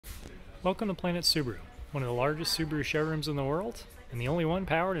Welcome to Planet Subaru, one of the largest Subaru showrooms in the world, and the only one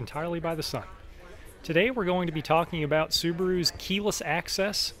powered entirely by the sun. Today we're going to be talking about Subaru's keyless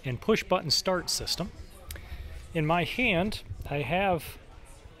access and push-button start system. In my hand, I have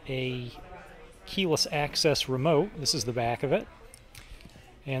a keyless access remote. This is the back of it,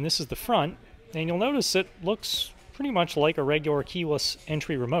 and this is the front, and you'll notice it looks pretty much like a regular keyless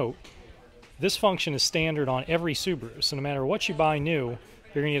entry remote. This function is standard on every Subaru, so no matter what you buy new,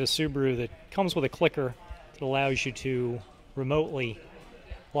 you're going to get a Subaru that comes with a clicker that allows you to remotely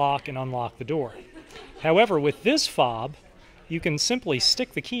lock and unlock the door. However, with this fob, you can simply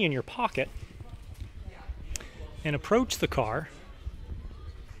stick the key in your pocket and approach the car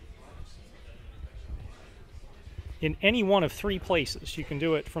in any one of three places. You can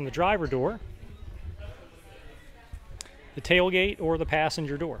do it from the driver door, the tailgate, or the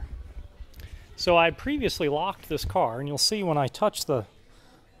passenger door. So I previously locked this car, and you'll see when I touch the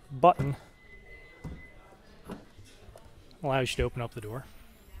button, allows you to open up the door.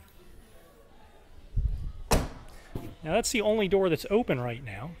 Now that's the only door that's open right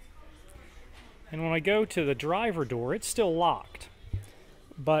now. And when I go to the driver door, it's still locked.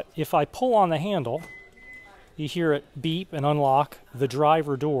 But if I pull on the handle, you hear it beep and unlock the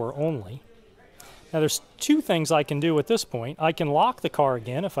driver door only. Now there's two things I can do at this point. I can lock the car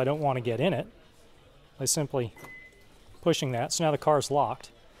again if I don't want to get in it by simply pushing that. So now the car's locked.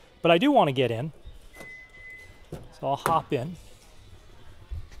 But I do want to get in, so I'll hop in.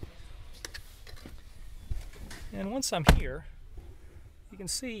 And once I'm here, you can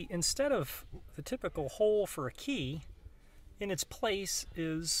see instead of the typical hole for a key, in its place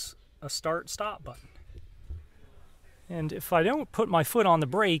is a start-stop button. And if I don't put my foot on the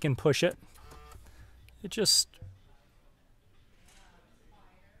brake and push it, it just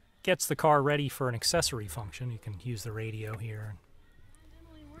gets the car ready for an accessory function. You can use the radio here.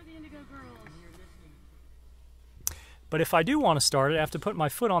 But if I do want to start it, I have to put my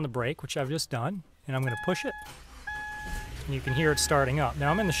foot on the brake, which I've just done, and I'm going to push it. And you can hear it starting up. Now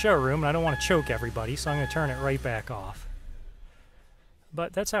I'm in the showroom, and I don't want to choke everybody, so I'm going to turn it right back off.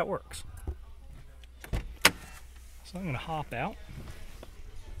 But that's how it works. So I'm going to hop out.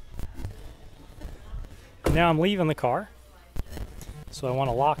 Now I'm leaving the car, so I want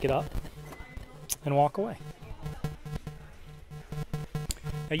to lock it up and walk away.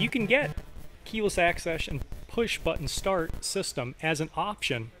 Now you can get keyless access and push button start system as an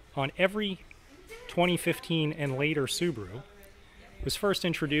option on every 2015 and later Subaru. It was first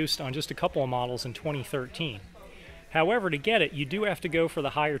introduced on just a couple of models in 2013. However, to get it, you do have to go for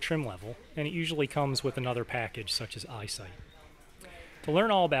the higher trim level, and it usually comes with another package such as EyeSight. To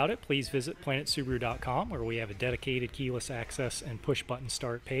learn all about it, please visit planetsubaru.com, where we have a dedicated keyless access and push button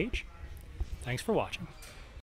start page. Thanks for watching.